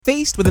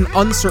Faced with an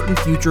uncertain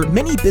future,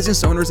 many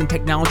business owners and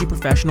technology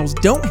professionals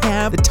don't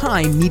have the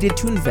time needed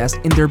to invest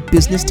in their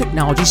business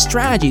technology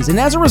strategies, and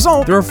as a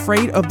result, they're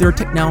afraid of their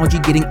technology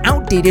getting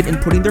outdated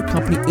and putting their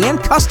company and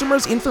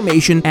customers'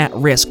 information at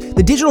risk.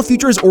 The digital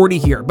future is already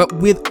here, but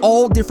with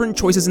all different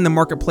choices in the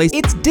marketplace,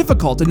 it's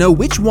difficult to know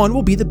which one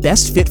will be the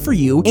best fit for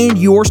you and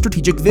your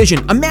strategic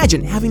vision.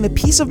 Imagine having the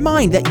peace of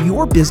mind that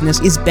your business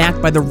is backed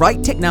by the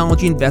right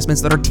technology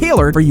investments that are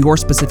tailored for your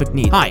specific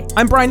needs. Hi,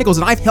 I'm Brian Nichols,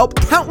 and I've helped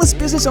countless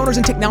business owners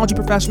and technology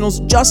professionals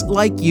just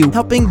like you,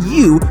 helping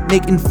you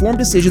make informed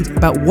decisions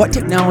about what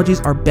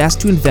technologies are best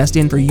to invest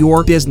in for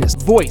your business.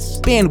 Voice,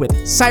 bandwidth,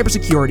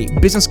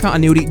 cybersecurity, business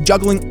continuity,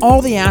 juggling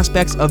all the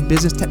aspects of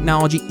business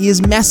technology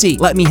is messy.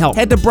 Let me help.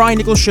 Head to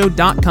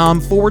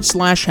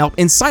briannicholsshow.com/help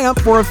and sign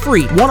up for a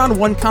free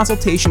one-on-one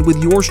consultation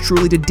with yours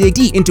truly to dig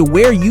deep into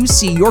where you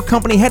see your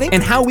company heading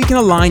and how we can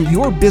align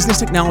your business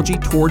technology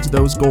towards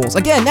those goals.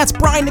 Again, that's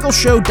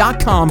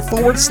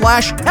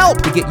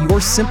briannicholsshow.com/help to get your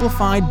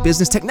simplified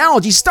business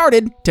technology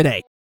started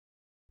today.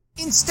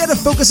 Instead of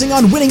focusing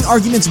on winning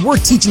arguments, we're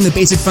teaching the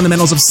basic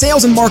fundamentals of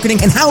sales and marketing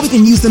and how we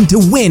can use them to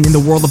win in the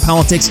world of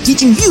politics,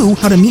 teaching you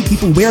how to meet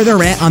people where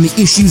they're at on the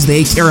issues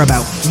they care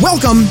about.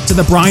 Welcome to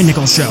The Brian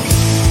Nichols Show.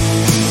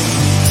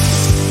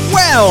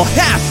 Well,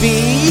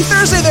 happy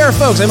Thursday there,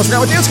 folks. I almost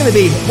forgot what day it's going to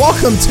be.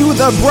 Welcome to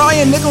The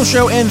Brian Nichols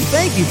Show, and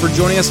thank you for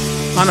joining us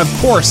on, of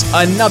course,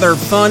 another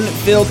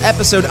fun-filled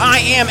episode. I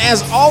am,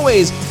 as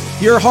always,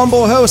 your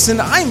humble host, and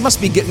I must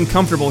be getting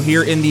comfortable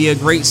here in the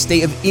great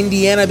state of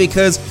Indiana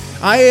because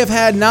I have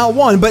had not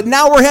one, but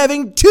now we're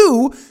having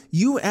two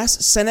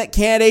U.S. Senate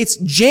candidates.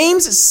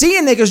 James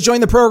Sceniak has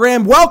joined the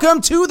program.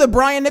 Welcome to the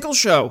Brian Nichols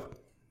Show.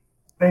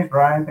 Thanks,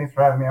 Brian. Thanks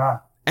for having me on.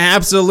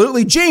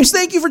 Absolutely. James,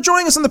 thank you for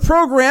joining us on the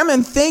program,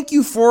 and thank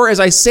you for, as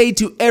I say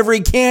to every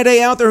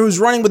candidate out there who's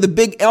running with a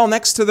big L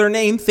next to their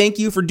name, thank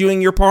you for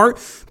doing your part,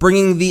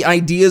 bringing the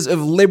ideas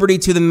of liberty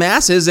to the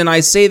masses, and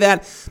I say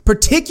that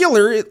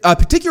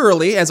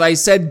particularly, as I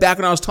said back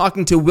when I was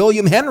talking to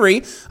William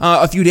Henry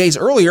a few days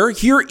earlier,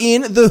 here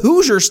in the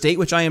Hoosier State,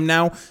 which I am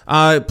now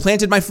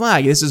planted my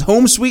flag. This is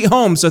home sweet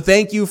home, so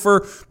thank you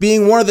for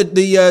being one of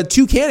the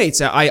two candidates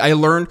that I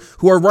learned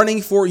who are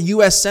running for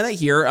U.S. Senate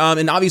here,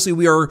 and obviously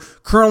we are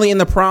currently in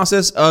the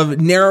process of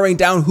narrowing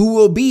down who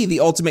will be the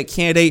ultimate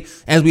candidate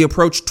as we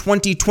approach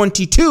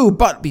 2022.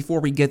 But before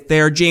we get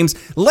there, James,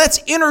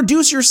 let's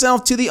introduce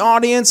yourself to the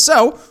audience.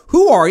 So,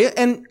 who are you?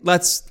 And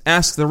let's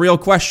ask the real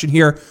question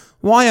here.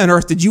 Why on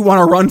earth did you want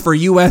to run for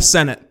U.S.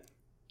 Senate?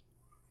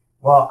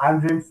 Well, I'm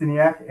James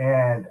Sceniak,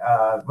 and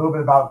a little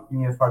bit about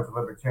me as far as the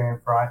Libertarian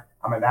front.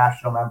 I'm a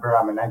national member.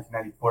 I'm a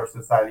 1994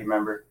 Society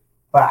member,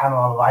 but I'm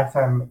a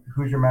lifetime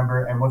Hoosier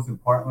member, and most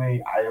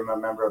importantly, I am a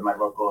member of my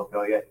local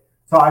affiliate.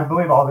 So I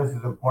believe all this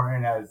is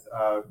important as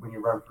when you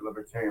run for the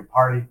Libertarian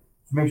Party,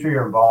 to make sure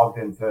you're involved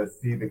and to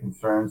see the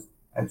concerns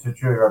and to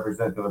truly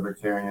represent the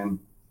Libertarian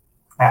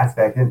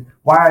aspect. And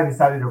why I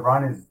decided to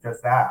run is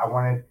just that. I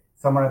wanted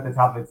someone at the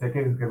top of the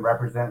ticket who can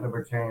represent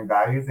Libertarian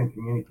values and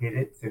communicate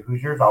it to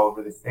Hoosiers all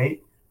over the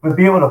state, but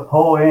be able to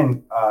pull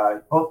in,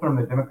 both from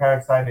the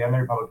Democratic side and the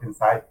Republican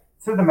side,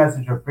 to the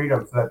message of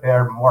freedom so that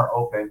they're more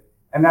open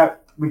and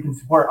that we can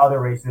support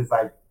other races.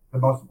 Like the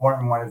most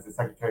important one is the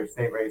Secretary of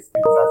State race,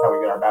 because that's how we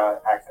get our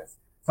ballot access.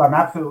 So I'm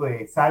absolutely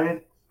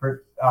excited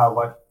for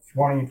what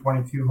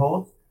 2022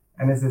 holds,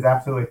 and this is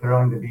absolutely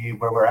thrilling to be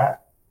where we're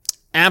at.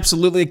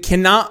 Absolutely.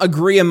 Cannot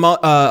agree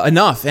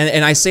enough.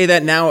 And I say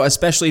that now,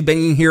 especially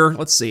being here,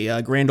 let's see,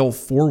 grand old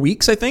 4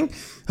 weeks, I think.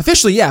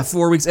 Officially,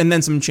 4 weeks and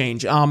then some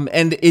change.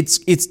 And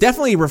it's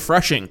definitely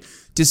refreshing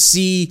to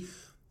see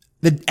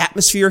the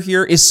atmosphere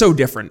here is so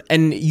different.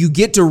 And you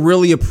get to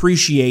really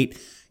appreciate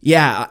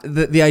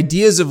the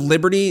ideas of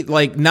liberty,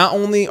 like not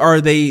only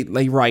are they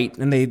like right,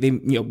 and they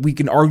we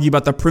can argue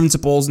about the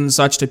principles and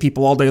such to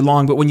people all day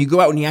long, but when you go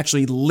out and you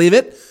actually live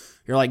it,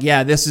 you're like,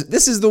 this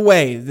is the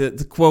way.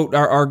 The quote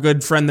our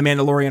good friend the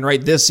Mandalorian,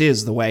 right? This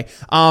is the way.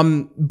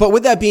 But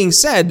with that being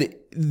said,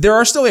 there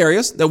are still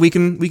areas that we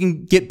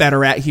can get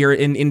better at here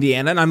in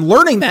Indiana, and I'm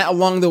learning that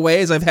along the way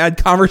as I've had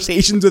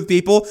conversations with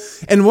people.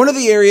 And one of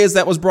the areas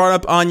that was brought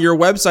up on your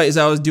website as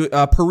I was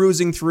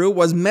perusing through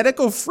was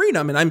medical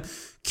freedom, and I'm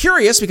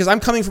curious because I'm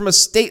coming from a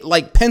state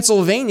like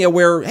Pennsylvania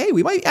where, hey,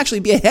 we might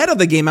actually be ahead of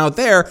the game out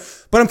there,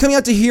 but I'm coming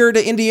out here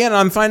to Indiana and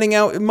I'm finding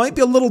out it might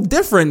be a little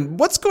different.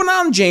 What's going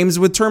on, James,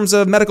 with terms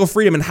of medical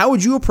freedom, and how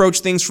would you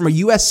approach things from a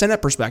U.S.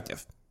 Senate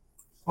perspective?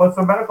 Well,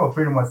 so medical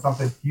freedom was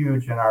something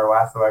huge in our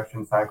last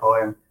election cycle,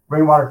 and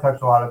Rainwater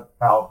touched a lot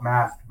about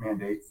mask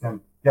mandates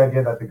and the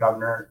idea that the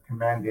governor can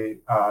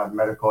mandate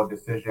medical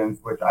decisions,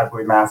 which I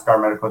believe mask are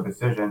medical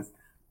decisions.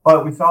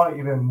 But we saw it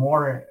even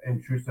more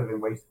intrusive and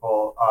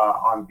wasteful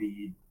on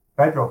the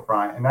federal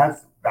front, and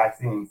that's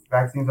vaccines.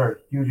 Vaccines are a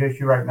huge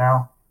issue right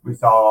now. We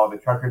saw all the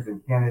truckers in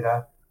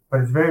Canada,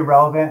 but it's very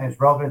relevant, and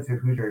it's relevant to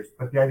Hoosiers.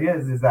 But the idea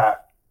is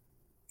that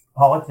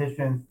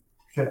politicians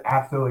should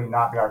absolutely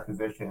not be our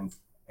physicians.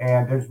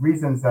 And there's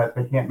reasons that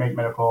they can't make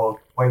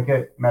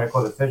blanket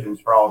medical decisions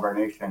for all of our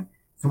nation.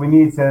 So we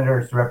need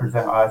senators to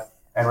represent us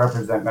and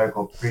represent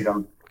medical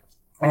freedom.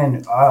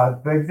 And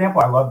the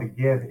example I love to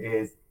give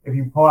is if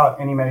you pull out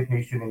any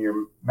medication in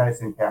your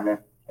medicine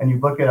cabinet and you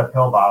look at a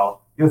pill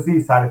bottle, you'll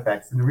see side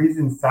effects. And the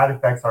reason side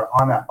effects are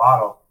on that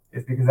bottle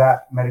is because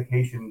that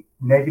medication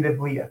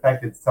negatively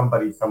affected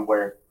somebody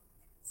somewhere.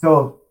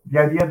 So the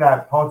idea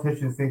that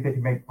politicians think they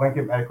can make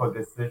blanket medical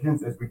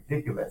decisions is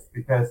ridiculous,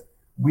 because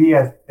we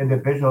as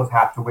individuals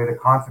have to weigh the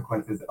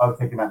consequences of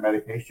taking that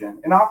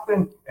medication. And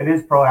often it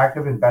is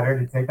proactive and better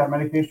to take that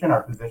medication.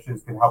 Our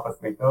physicians can help us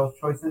make those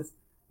choices,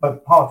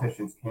 but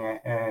politicians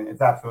can't. And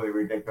it's absolutely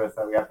ridiculous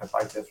that we have to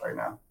fight this right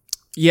now.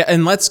 Yeah,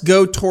 and let's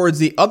go towards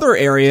the other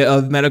area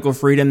of medical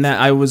freedom that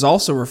I was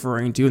also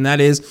referring to, and that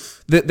is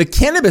the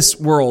cannabis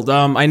world.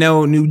 I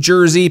know New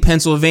Jersey,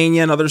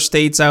 Pennsylvania, and other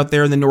states out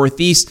there in the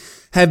Northeast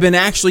have been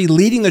actually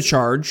leading the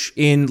charge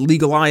in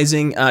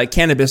legalizing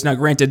cannabis. Now,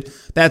 granted,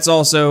 that's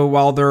also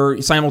while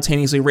they're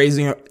simultaneously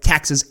raising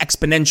taxes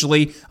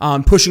exponentially,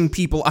 pushing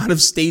people out of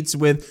states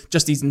with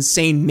just these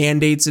insane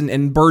mandates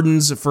and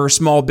burdens for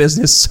small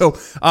business. So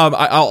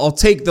I'll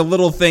take the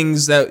little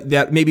things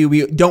that maybe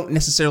we don't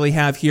necessarily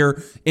have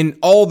here in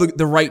all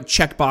the right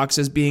check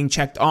boxes being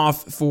checked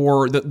off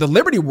for the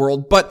liberty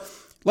world. But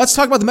let's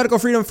talk about the medical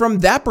freedom from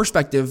that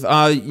perspective.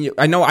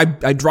 I know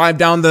I drive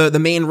down the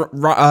main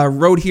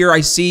road here.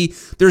 I see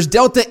there's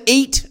Delta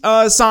 8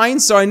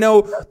 signs, so I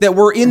know that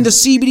we're in the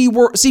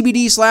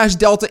CBD /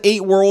 Delta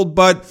 8 world,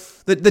 but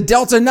the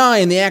Delta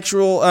 9, the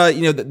actual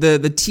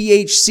the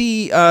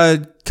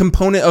THC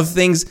component of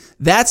things,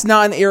 that's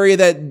not an area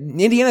that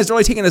Indiana is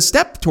really taking a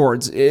step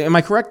towards. Am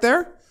I correct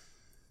there?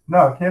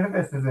 No,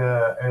 cannabis is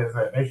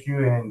an issue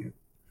in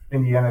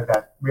Indiana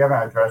that we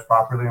haven't addressed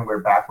properly, and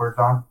we're backwards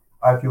on.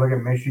 If you look at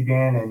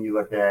Michigan and you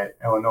look at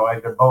Illinois,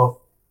 they're both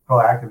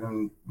proactive,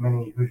 and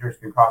many Hoosiers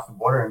can cross the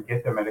border and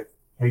get the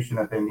medication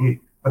that they need.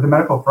 But the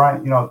medical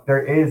front,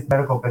 there is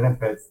medical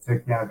benefits to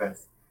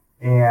cannabis.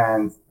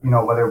 And,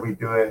 whether we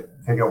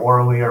take it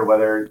orally, or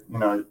whether,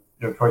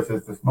 your choice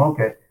is to smoke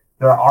it,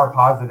 there are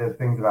positive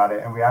things about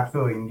it. And we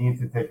absolutely need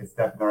to take a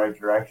step in the right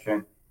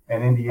direction.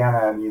 And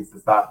Indiana needs to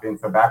stop being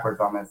so backwards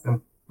on this.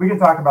 And we can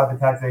talk about the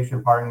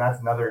taxation part, and that's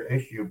another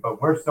issue.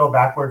 But we're so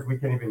backwards, we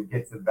can't even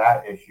get to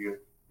that issue,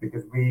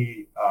 because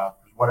we, for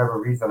whatever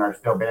reason, are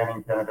still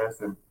banning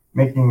cannabis and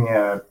making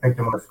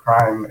victimless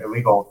crime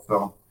illegal.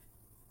 So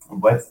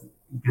let's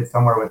get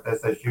somewhere with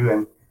this issue,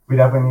 and we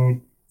definitely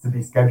need to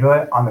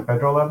deschedule it on the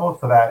federal level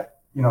so that,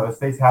 the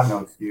states have no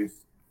excuse.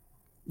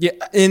 Yeah,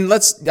 and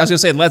let's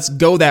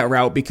go that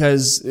route,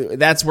 because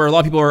that's where a lot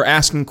of people are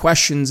asking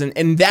questions,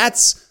 and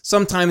that's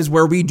sometimes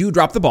where we do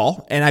drop the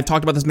ball. And I've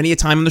talked about this many a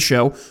time on the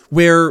show,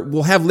 where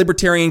we'll have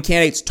libertarian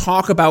candidates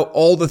talk about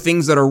all the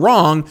things that are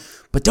wrong,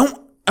 but don't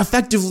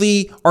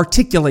effectively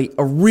articulate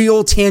a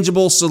real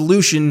tangible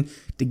solution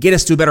to get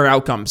us to a better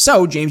outcome.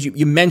 So, James,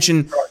 you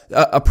mentioned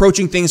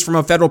approaching things from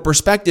a federal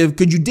perspective.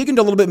 Could you dig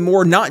into a little bit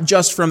more, not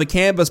just from the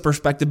cannabis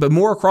perspective, but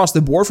more across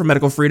the board for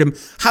medical freedom?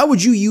 How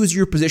would you use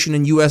your position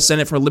in U.S.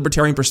 Senate from a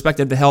libertarian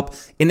perspective to help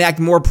enact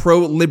more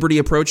pro-liberty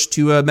approach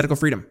to medical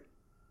freedom?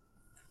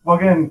 Well,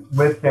 again,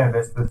 with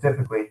cannabis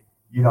specifically,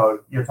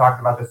 you're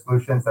talking about the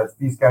solutions, that's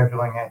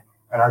descheduling it.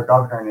 And our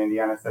governor in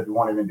Indiana said we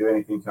won't even do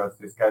anything until it's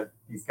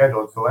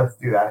descheduled. So let's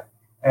do that.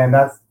 And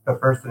that's the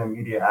first and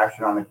immediate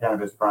action on the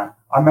cannabis front.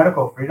 On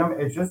medical freedom,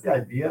 it's just the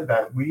idea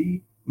that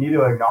we need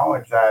to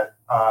acknowledge that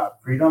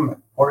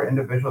freedom for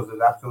individuals is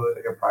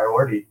absolutely a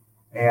priority.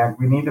 And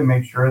we need to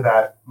make sure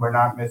that we're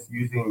not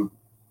misusing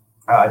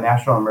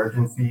national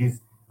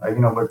emergencies.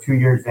 We're 2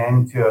 years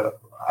into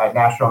a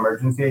national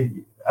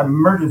emergency.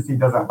 Emergency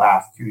doesn't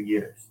last 2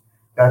 years.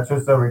 That's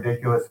just a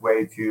ridiculous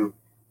way to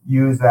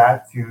use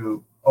that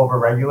to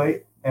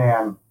overregulate,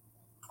 and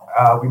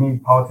we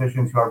need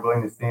politicians who are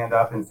willing to stand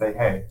up and say,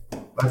 hey,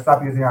 let's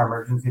stop using our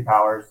emergency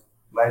powers.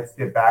 Let's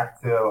get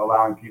back to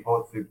allowing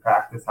people to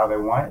practice how they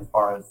want as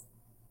far as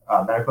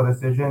medical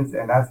decisions.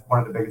 And that's one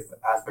of the biggest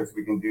aspects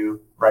we can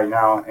do right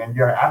now. And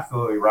you're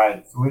absolutely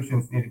right.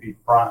 Solutions need to be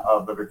front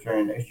of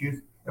libertarian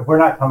issues. If we're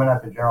not coming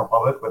at the general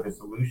public with a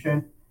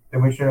solution,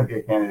 then we shouldn't be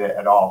a candidate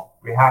at all.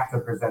 We have to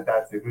present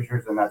that to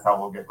Hoosiers, and that's how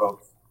we'll get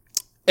votes.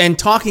 And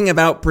talking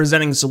about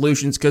presenting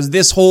solutions, because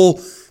this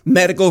whole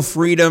medical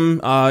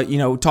freedom,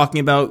 talking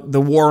about the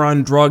war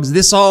on drugs,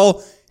 this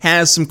all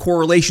has some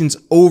correlations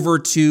over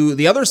to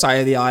the other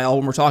side of the aisle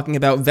when we're talking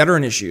about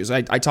veteran issues.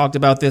 I talked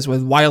about this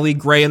with Wiley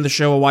Gray on the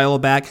show a while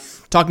back,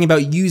 talking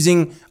about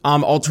using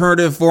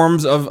alternative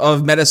forms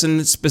of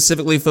medicine,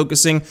 specifically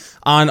focusing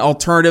on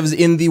alternatives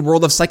in the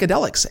world of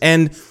psychedelics,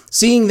 and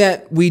seeing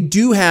that we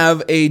do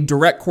have a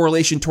direct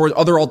correlation towards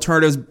other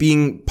alternatives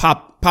being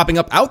popping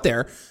up out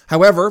there.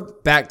 However,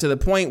 back to the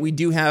point, we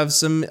do have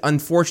some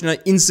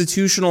unfortunate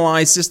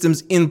institutionalized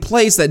systems in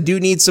place that do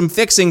need some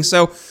fixing.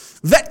 So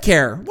vet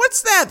care,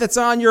 what's that's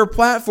on your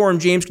platform,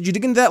 James? Could you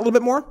dig into that a little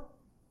bit more?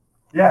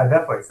 Yeah,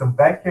 definitely. So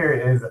vet care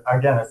is,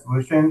 again, a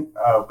solution,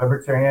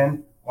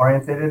 libertarian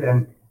orientated.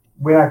 And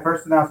when I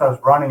first announced I was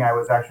running, I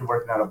was actually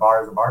working at a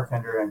bar as a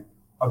bartender, and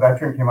a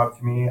veteran came up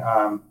to me.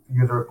 He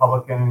was a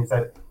Republican, and he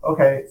said,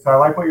 okay, so I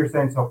like what you're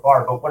saying so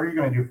far, but what are you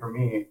going to do for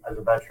me as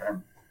a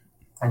veteran?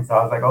 And so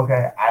I was like,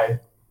 okay,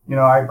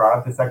 I brought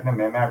up the Second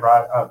Amendment. I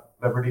brought up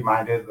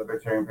liberty-minded,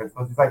 libertarian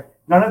principles. He's like,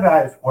 none of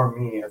that is for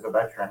me as a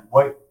veteran.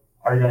 What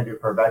are you going to do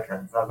for a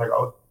veteran? So I was like,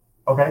 oh,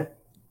 okay,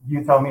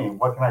 you tell me.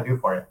 What can I do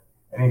for you?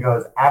 And he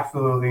goes,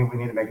 absolutely, we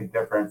need to make a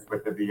difference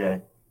with the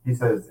VA. He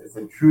says, it's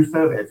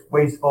intrusive, it's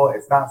wasteful,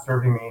 it's not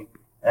serving me,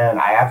 and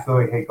I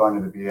absolutely hate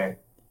going to the VA.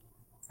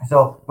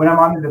 So when I'm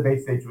on the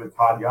debate stage with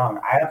Todd Young,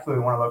 I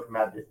absolutely want to look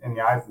him in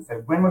the eyes and say,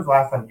 when was the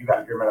last time you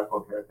got your medical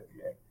care at the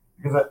VA?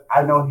 Because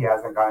I know he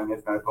hasn't gotten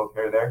his medical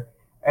care there.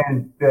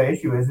 And the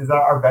issue is that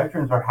our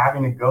veterans are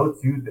having to go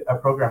to a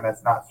program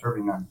that's not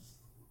serving them.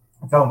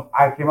 So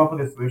I came up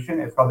with a solution.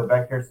 It's called the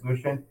Vet Care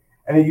Solution,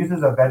 and it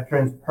uses a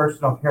veteran's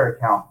personal care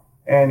account.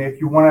 And if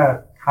you want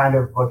to kind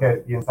of look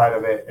at the inside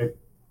of it, it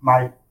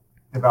might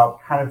develop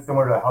kind of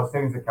similar to a health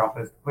savings account,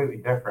 but it's completely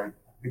different.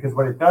 Because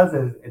what it does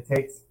is it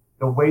takes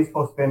the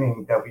wasteful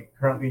spending that we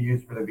currently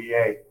use for the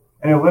VA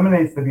and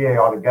eliminates the VA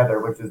altogether,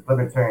 which is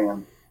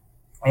Libertarian,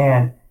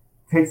 and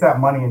takes that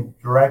money and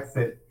directs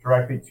it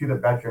directly to the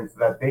veterans so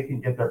that they can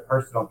get their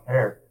personal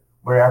care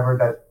wherever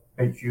that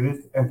they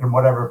choose and from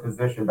whatever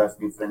physician best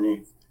meets their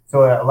needs.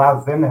 So it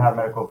allows them to have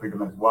medical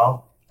freedom as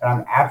well. And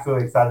I'm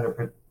absolutely excited to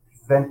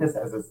present this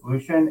as a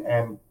solution.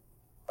 And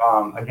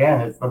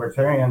again, it's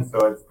libertarian,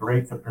 so it's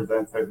great to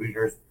present to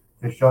Hoosiers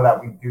to show that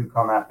we do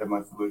come at them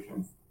with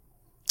solutions.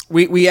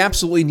 We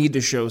absolutely need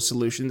to show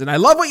solutions. And I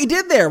love what you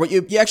did there. What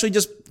you actually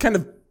just kind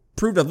of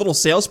proved a little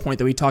sales point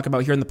that we talk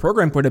about here in the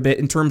program quite a bit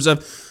in terms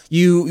of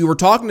you were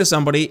talking to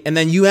somebody and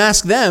then you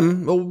ask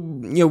them, well,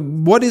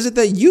 what is it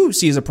that you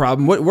see as a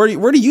problem?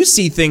 Where do you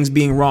see things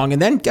being wrong?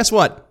 And then guess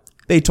what?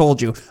 They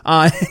told you.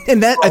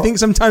 And that I think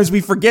sometimes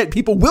we forget.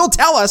 People will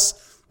tell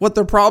us what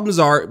their problems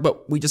are,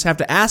 but we just have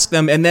to ask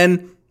them and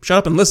then shut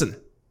up and listen.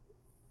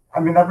 I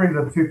mean, that brings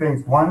up two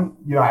things. One,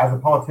 as a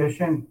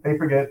politician, they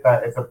forget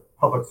that it's a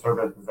public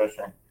servant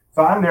position.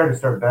 So I'm there to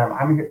serve them.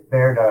 I'm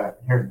there to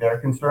hear their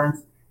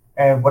concerns.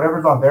 And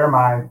whatever's on their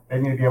mind, they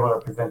need to be able to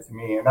present to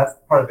me. And that's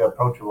part of the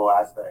approachable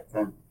aspect.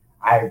 And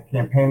I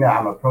campaign that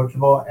I'm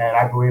approachable. And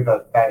I believe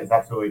that that is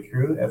absolutely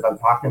true. As I'm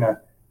talking to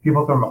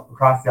people from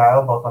across the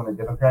aisle, both on the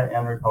Democrat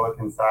and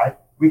Republican side,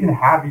 we can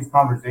have these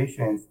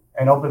conversations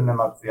and open them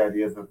up to the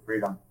ideas of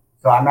freedom.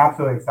 So I'm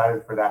absolutely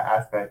excited for that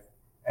aspect.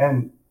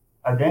 And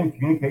again,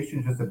 communication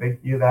is just a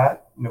big key of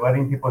that.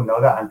 Letting people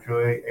know that I'm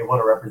truly able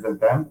to represent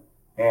them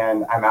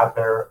and I'm out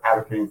there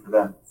advocating for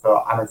them.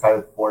 So I'm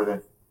excited for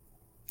this.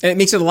 And it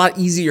makes it a lot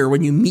easier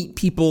when you meet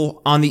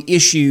people on the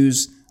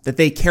issues that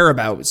they care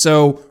about.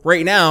 So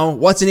right now,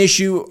 what's an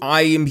issue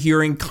I am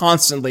hearing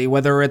constantly,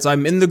 whether it's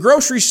I'm in the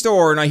grocery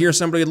store and I hear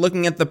somebody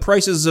looking at the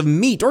prices of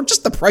meat or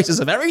just the prices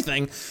of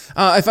everything.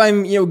 If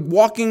I'm,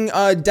 walking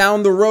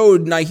down the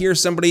road and I hear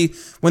somebody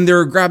when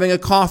they're grabbing a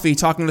coffee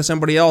talking to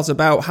somebody else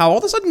about how all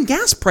of a sudden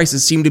gas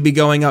prices seem to be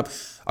going up.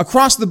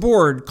 Across the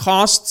board,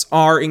 costs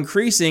are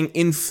increasing.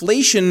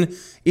 Inflation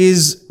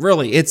is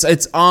really,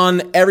 it's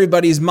on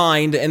everybody's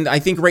mind. And I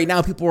think right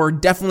now people are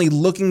definitely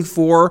looking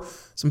for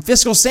some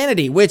fiscal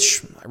sanity,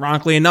 which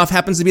ironically enough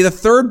happens to be the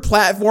third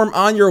platform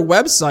on your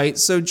website.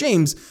 So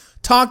James,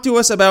 talk to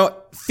us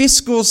about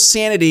fiscal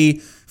sanity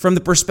from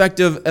the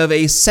perspective of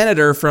a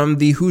senator from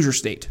the Hoosier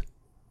state.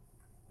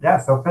 Yeah,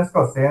 so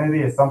fiscal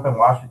sanity is something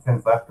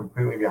Washington's left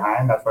completely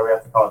behind. That's why we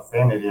have to call it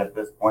sanity at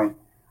this point.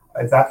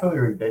 It's absolutely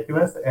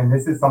ridiculous. And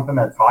this is something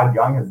that Todd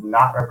Young has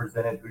not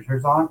represented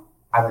Hoosiers on.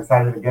 I'm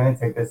excited again to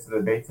take this to the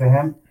debate to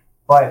him.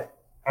 But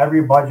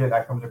every budget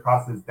that comes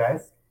across his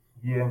desk,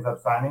 he ends up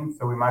signing.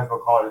 So we might as well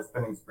call it a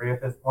spending spree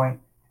at this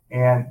point.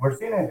 And we're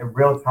seeing it in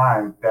real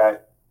time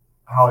that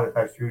how it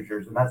affects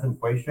Hoosiers. And that's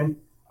inflation.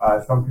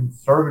 Some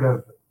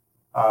conservative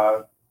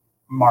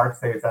marks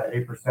say it's at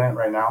 8%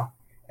 right now.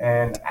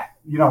 And,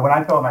 when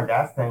I fill up my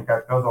gas tank,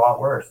 it feels a lot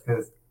worse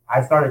because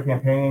I started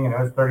campaigning and it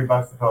was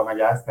 $30 to fill up my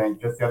gas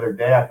tank. Just the other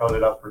day, I filled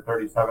it up for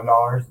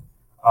 $37.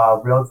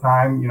 Real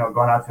time,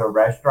 going out to a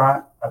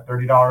restaurant, a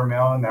 $30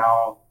 meal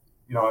now,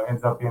 it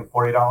ends up being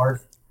 $40.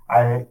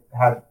 I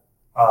had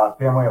a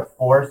family of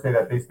four say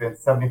that they spent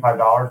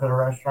 $75 at a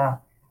restaurant.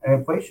 And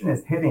inflation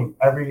is hitting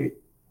every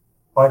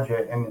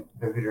budget in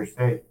the Hoosier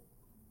state.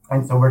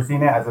 And so we're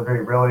seeing it as a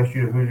very real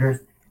issue to Hoosiers.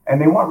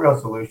 And they want real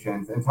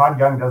solutions. And Todd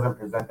Young doesn't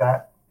present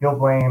that. He'll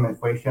blame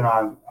inflation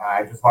on,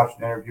 I just watched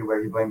an interview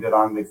where he blamed it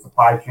on the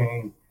supply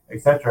chain,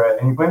 etc.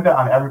 And he blamed it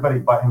on everybody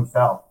but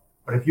himself.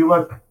 But if you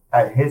look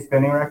at his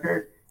spending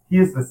record, he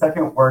is the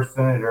second worst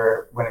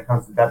senator when it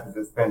comes to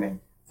deficit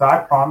spending. So I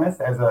promise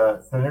as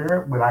a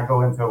senator, when I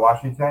go into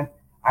Washington,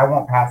 I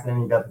won't pass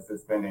any deficit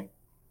spending.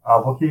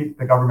 We'll keep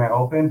the government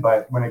open,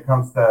 but when it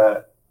comes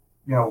to,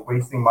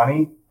 wasting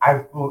money,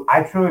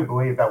 I truly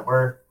believe that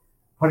we're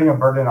putting a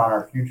burden on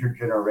our future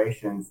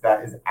generations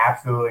that is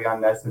absolutely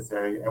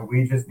unnecessary. And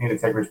we just need to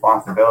take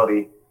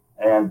responsibility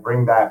and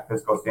bring that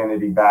fiscal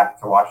sanity back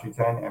to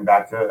Washington and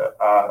back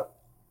to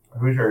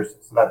Hoosiers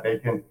so that they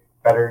can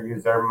better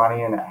use their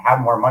money and have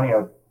more money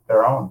of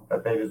their own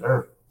that they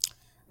deserve.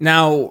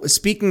 Now,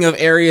 speaking of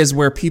areas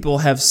where people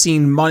have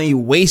seen money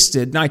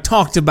wasted, and I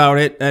talked about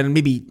it and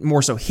maybe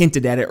more so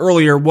hinted at it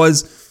earlier,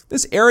 was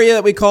this area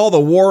that we call the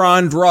war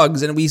on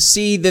drugs. And we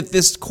see that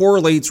this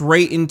correlates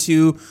right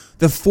into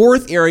the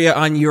fourth area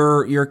on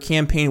your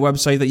campaign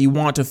website that you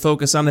want to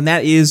focus on, and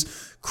that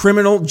is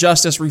criminal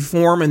justice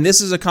reform. And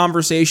this is a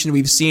conversation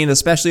we've seen,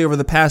 especially over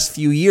the past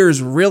few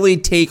years, really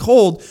take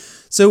hold.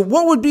 So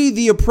what would be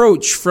the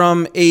approach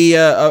from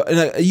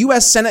a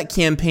U.S. Senate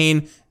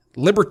campaign,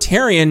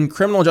 Libertarian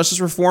criminal justice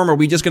reform? Are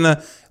we just going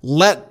to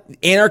let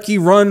anarchy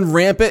run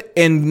rampant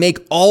and make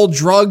all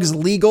drugs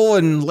legal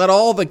and let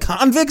all the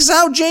convicts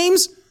out,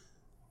 James?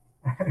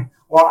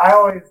 Well, I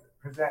always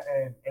present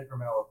an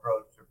incremental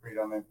approach to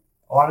freedom. And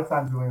a lot of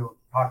times when we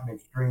talk in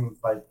extremes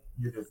like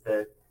you just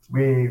did,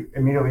 we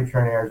immediately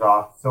turn ears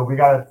off. So we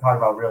got to talk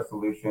about real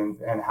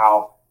solutions and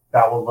how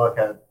that will look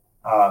at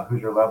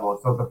Hoosier level.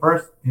 So the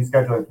first,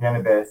 descheduling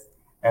cannabis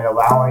and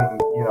allowing,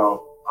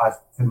 us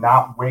to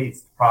not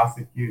waste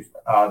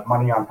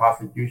money on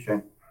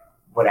prosecution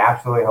would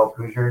absolutely help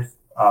Hoosiers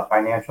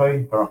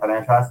financially, from a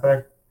financial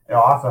aspect.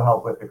 It'll also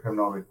help with the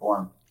criminal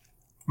reform.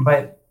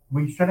 But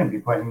we shouldn't be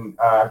putting,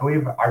 I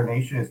believe our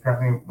nation is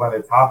currently one of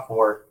the top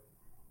 4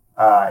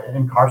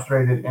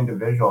 incarcerated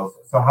individuals.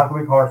 So how can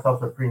we call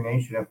ourselves a free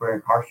nation if we're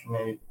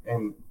incarcerated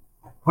and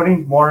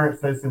putting more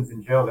citizens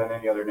in jail than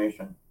any other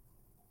nation?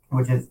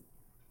 Which is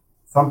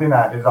something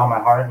that is on my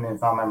heart and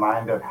it's on my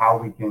mind of how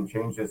we can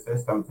change the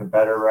system to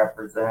better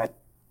represent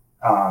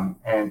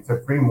and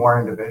to free more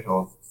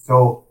individuals.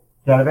 So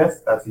cannabis,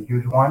 that's a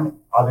huge one.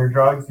 Other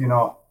drugs,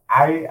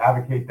 I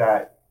advocate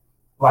that,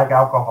 like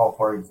alcohol,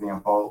 for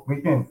example, we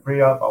can free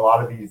up a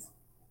lot of these,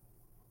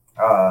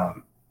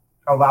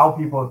 allow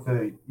people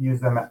to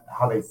use them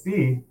how they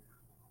see.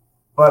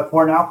 But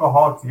for an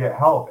alcoholic to get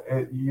help,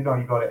 you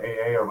go to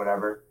AA or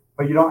whatever,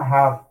 but you don't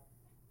have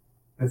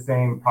the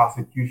same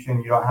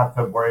prosecution. You don't have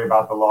to worry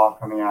about the law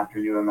coming after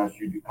you unless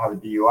you have a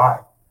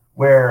DUI.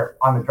 Where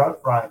on the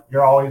drug front,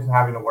 you're always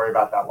having to worry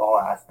about that law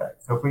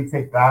aspect. So if we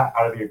take that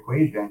out of the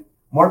equation,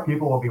 more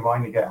people will be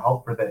willing to get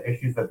help for the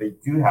issues that they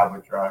do have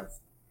with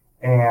drugs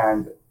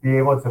and be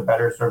able to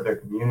better serve their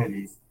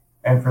communities.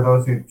 And for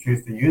those who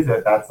choose to use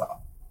it, that's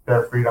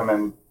their freedom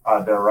and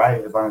their right,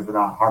 as long as they're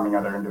not harming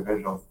other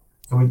individuals.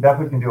 So we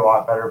definitely can do a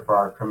lot better for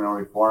our criminal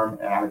reform.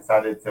 And I'm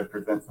excited to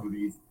present some of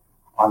these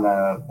on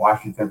the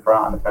Washington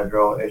front on the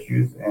federal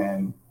issues,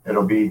 and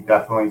it'll be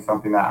definitely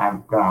something that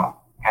I'm going to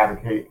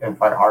advocate and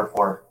fight hard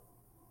for.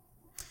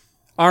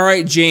 All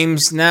right,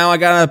 James, now I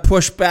got to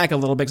push back a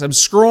little bit because I'm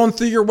scrolling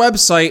through your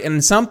website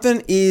and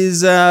something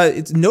is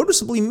it's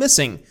noticeably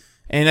missing.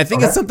 And I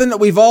think it's something that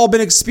we've all been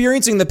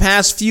experiencing the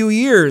past few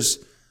years.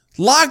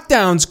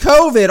 Lockdowns,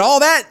 COVID, all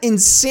that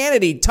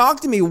insanity. Talk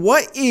to me.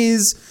 What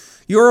is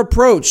your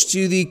approach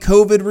to the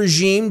COVID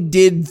regime?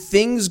 Did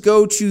things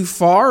go too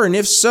far? And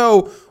if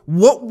so,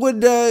 what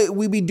would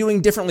we be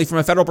doing differently from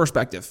a federal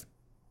perspective?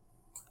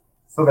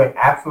 So they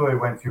absolutely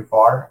went too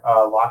far.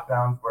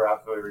 Lockdowns were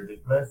absolutely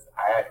ridiculous.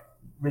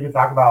 We could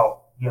talk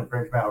about the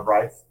infringement of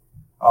rights.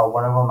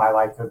 One of them I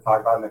like to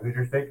talk about in the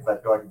Hoosier state because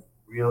I feel like it's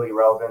really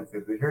relevant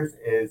to Hoosiers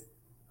is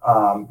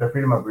the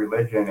freedom of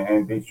religion,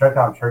 and they shut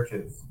down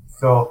churches.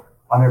 So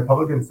on the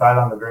Republican side,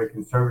 on the very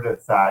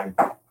conservative side,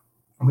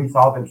 we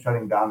saw them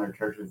shutting down their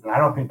churches, and I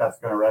don't think that's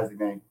going to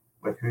resonate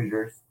with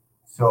Hoosiers.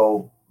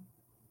 So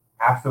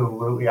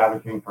absolutely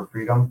advocating for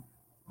freedom.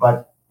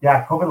 But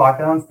yeah, COVID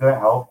lockdowns didn't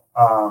help.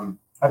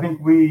 I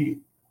think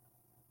when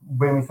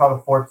we saw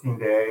the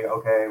 14-day,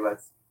 okay,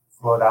 let's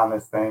slow down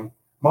this thing,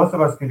 most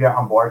of us could get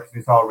on board because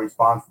we saw a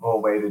responsible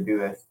way to do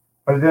this,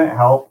 but it didn't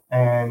help.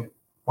 And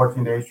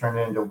 14 days turned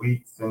into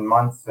weeks and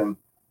months. And,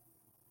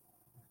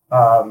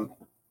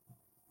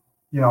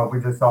 we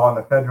just saw on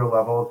the federal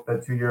level, the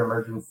 2-year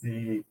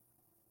emergency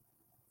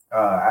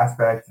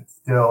aspect, it's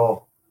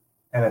still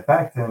in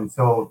effect. And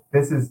so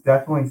this is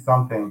definitely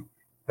something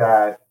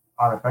that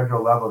on a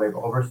federal level, they've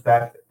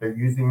overstepped. They're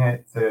using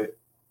it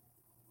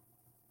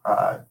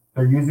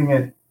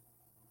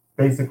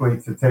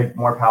basically to take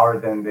more power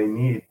than they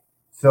need.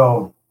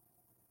 So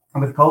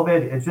with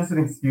COVID, it's just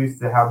an excuse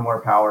to have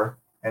more power.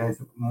 And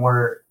it's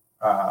more,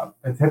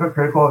 it's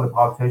hypocritical of the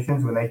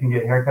politicians when they can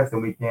get haircuts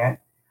and we can't.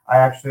 I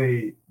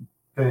actually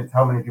didn't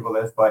tell many people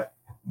this, but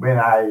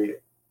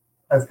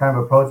as kind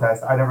of a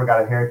protest, I never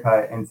got a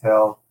haircut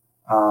until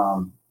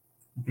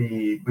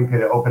we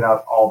could open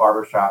up all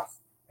barbershops.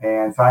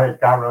 And so I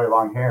got really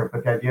long hair,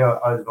 but the idea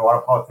is a lot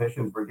of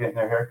politicians were getting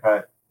their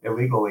haircut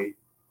illegally.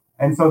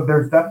 And so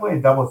there's definitely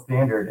a double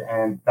standard,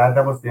 and that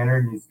double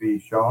standard needs to be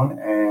shown,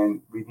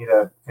 and we need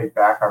to take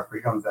back our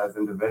freedoms as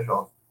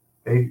individuals.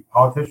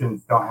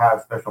 Politicians don't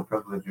have special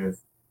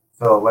privileges.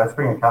 So let's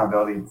bring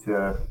accountability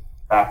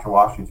back to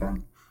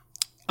Washington.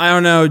 I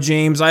don't know,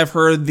 James. I've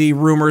heard the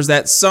rumors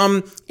that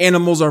some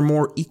animals are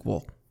more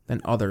equal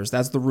than others.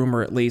 That's the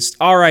rumor, at least.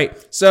 All right.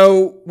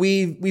 So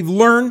we've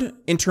learned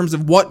in terms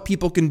of what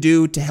people can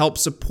do to help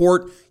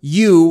support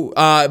you,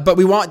 but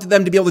we want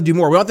them to be able to do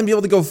more. We want them to be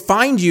able to go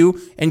find you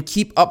and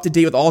keep up to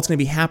date with all that's going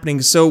to be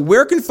happening. So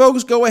where can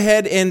folks go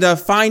ahead and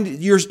find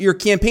your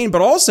campaign,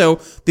 but also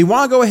they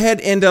want to go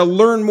ahead and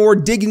learn more,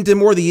 dig into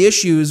more of the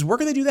issues? Where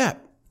can they do that?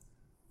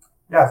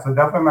 Yeah, so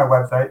definitely my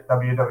website,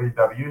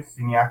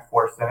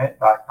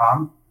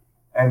 www.sceniak4senate.com.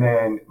 And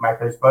then my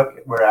Facebook,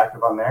 we're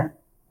active on there.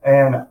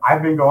 And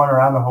I've been going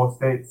around the whole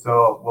state,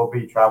 so we'll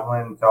be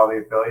traveling to all the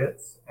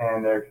affiliates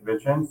and their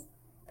conventions.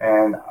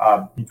 And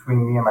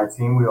between me and my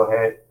team, we will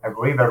hit, I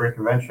believe, every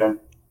convention.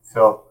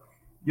 So,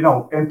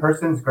 in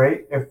person is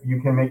great if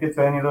you can make it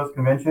to any of those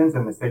conventions,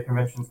 and the state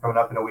convention's coming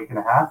up in a week and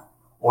a half.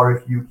 Or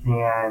if you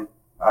can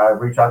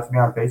reach out to me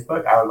on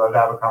Facebook, I would love to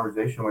have a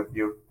conversation with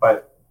you.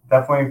 But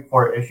definitely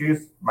for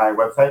issues, my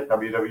website,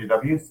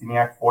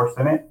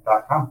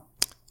 www.sceniak4senate.com.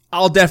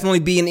 I'll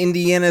definitely be in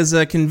Indiana's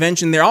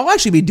convention there. I'll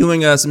actually be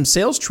doing some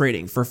sales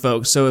trading for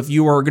folks. So if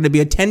you are going to be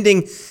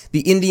attending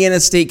the Indiana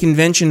State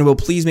Convention, well,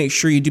 please make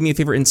sure you do me a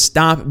favor and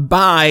stop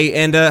by.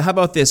 And how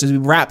about this? As we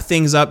wrap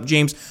things up,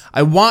 James,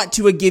 I want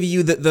to give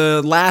you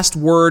the last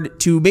word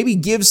to maybe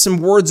give some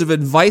words of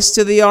advice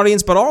to the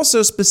audience, but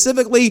also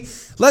specifically,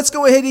 let's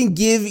go ahead and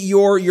give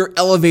your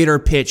elevator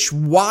pitch.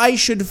 Why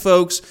should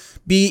folks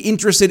be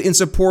interested in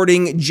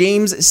supporting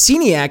James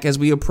Sceniak as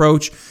we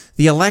approach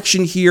the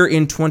election here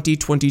in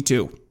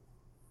 2022?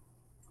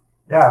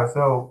 Yeah,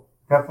 so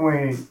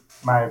definitely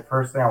my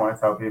first thing I want to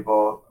tell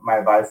people, my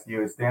advice to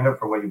you is stand up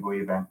for what you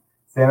believe in.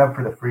 Stand up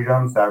for the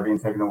freedoms that are being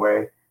taken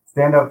away.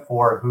 Stand up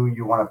for who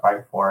you want to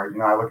fight for.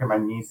 I look at my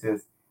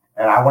nieces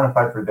and I want to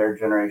fight for their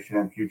generation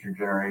and future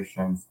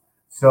generations.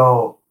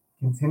 So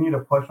continue to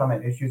push on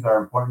the issues that are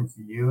important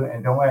to you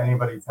and don't let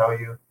anybody tell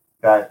you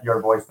that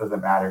your voice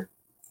doesn't matter.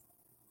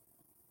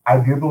 I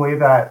do believe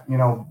that,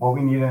 what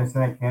we need in a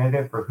Senate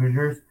candidate for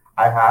Hoosiers,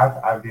 I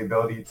have the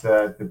ability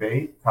to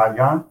debate Todd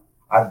Young.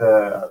 I have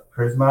the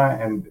charisma,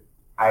 and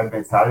I'm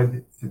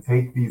excited to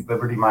take these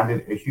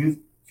liberty-minded issues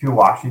to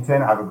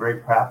Washington. I have a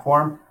great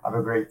platform, I have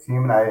a great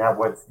team, and I have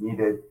what's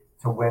needed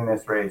to win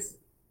this race.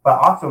 But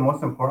also,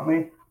 most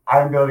importantly,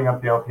 I'm building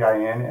up the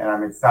LPIN, and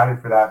I'm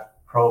excited for that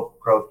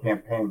pro-growth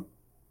campaign.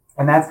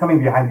 And that's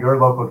coming behind your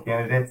local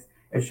candidates.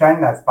 It's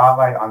shining that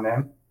spotlight on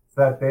them so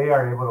that they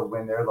are able to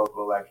win their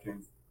local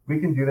elections. We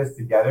can do this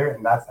together,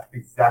 and that's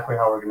exactly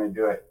how we're going to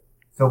do it.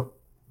 So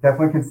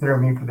definitely consider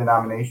me for the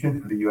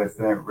nomination for the U.S.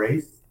 Senate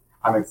race.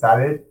 I'm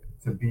excited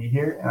to be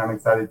here, and I'm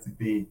excited to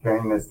be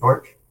carrying this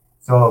torch.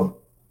 So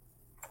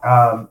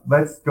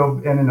let's go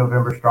into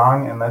November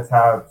strong, and let's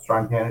have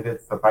strong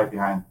candidates to fight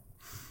behind.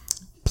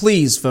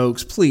 Please,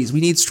 folks, please.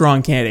 We need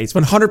strong candidates,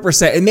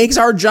 100%. It makes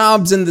our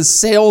jobs in the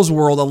sales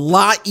world a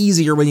lot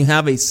easier when you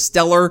have a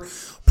stellar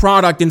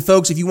product. And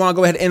folks, if you want to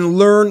go ahead and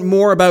learn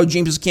more about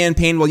James's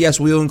campaign, well, yes,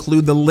 we'll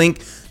include the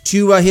link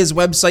to his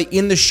website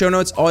in the show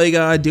notes. All you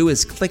gotta do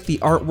is click the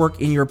artwork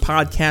in your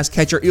podcast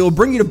catcher. It will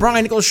bring you to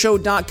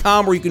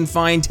BrianNicholsShow.com, where you can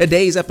find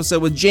today's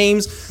episode with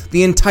James,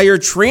 the entire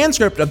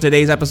transcript of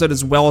today's episode,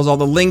 as well as all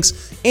the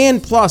links,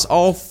 and plus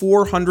all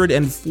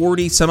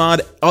 440 some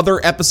odd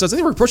other episodes. I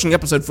think we're pushing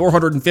episode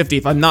 450,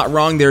 if I'm not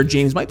wrong there,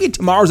 James. Might be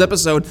tomorrow's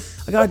episode.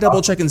 I gotta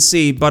double check and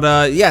see.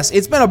 But yes,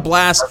 it's been a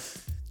blast.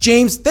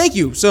 James, thank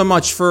you so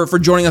much for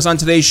joining us on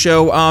today's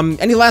show.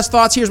 Any last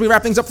thoughts here as we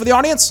wrap things up for the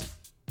audience?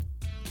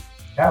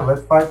 Yeah,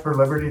 let's fight for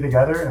liberty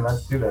together, and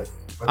let's do this.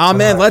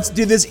 Amen. Let's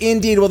do this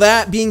indeed. Well,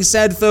 that being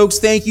said, folks,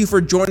 thank you for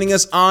joining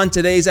us on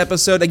today's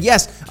episode.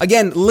 Yes,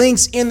 again,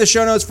 links in the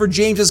show notes for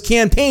James's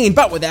campaign.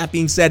 But with that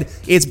being said,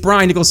 it's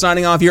Brian Nichols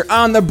signing off here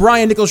on The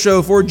Brian Nichols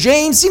Show for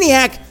James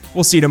Sceniak.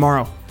 We'll see you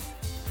tomorrow.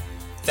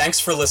 Thanks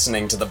for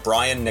listening to The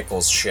Brian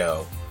Nichols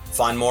Show.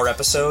 Find more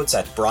episodes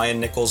at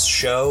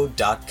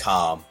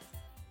briannicholsshow.com.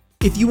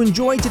 If you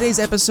enjoyed today's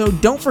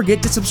episode, don't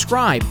forget to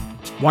subscribe.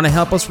 Want to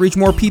help us reach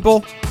more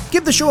people?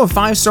 Give the show a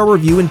 5-star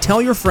review and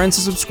tell your friends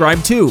to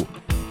subscribe too.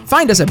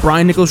 Find us at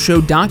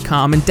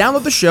briannicholsshow.com and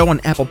download the show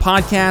on Apple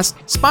Podcasts,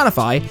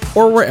 Spotify,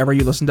 or wherever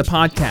you listen to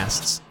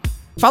podcasts.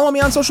 Follow me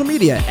on social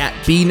media at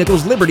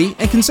bnicholsliberty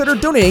and consider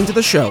donating to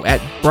the show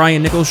at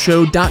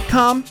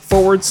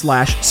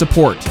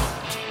briannicholsshow.com/support.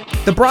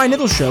 The Brian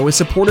Nichols Show is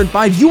supported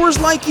by viewers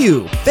like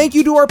you. Thank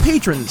you to our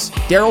patrons,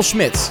 Daryl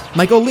Schmitz,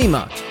 Michael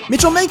Lima,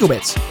 Mitchell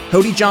Mankiewicz,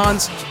 Cody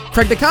Johns,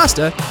 Craig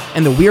DaCosta,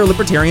 and the We Are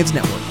Libertarians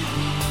Network.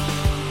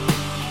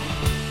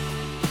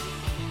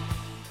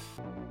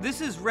 This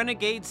is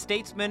renegade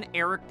statesman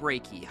Eric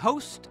Brakey,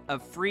 host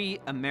of Free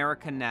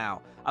America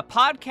Now, a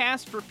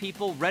podcast for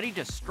people ready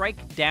to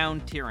strike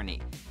down tyranny.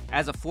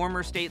 As a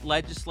former state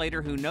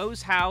legislator who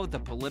knows how the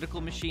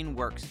political machine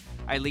works,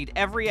 I lead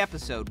every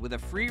episode with a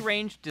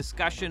free-range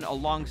discussion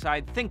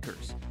alongside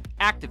thinkers,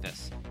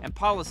 activists, and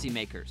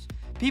policymakers.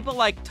 People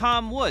like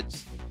Tom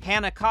Woods,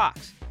 Hannah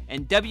Cox,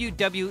 and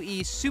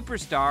WWE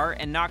superstar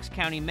and Knox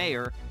County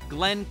Mayor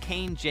Glenn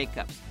Kane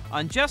Jacobs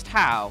on just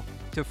how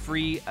to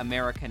free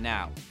America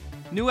now.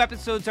 New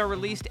episodes are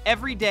released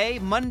every day,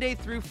 Monday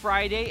through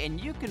Friday, and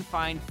you can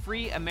find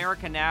Free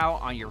America Now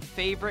on your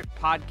favorite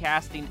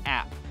podcasting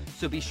app.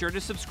 So be sure to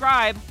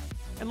subscribe,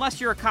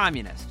 unless you're a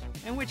communist,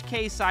 in which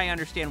case I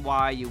understand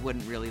why you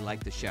wouldn't really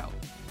like the show.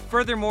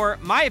 Furthermore,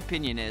 my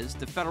opinion is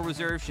the Federal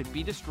Reserve should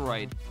be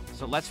destroyed,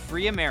 so let's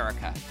free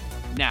America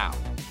now.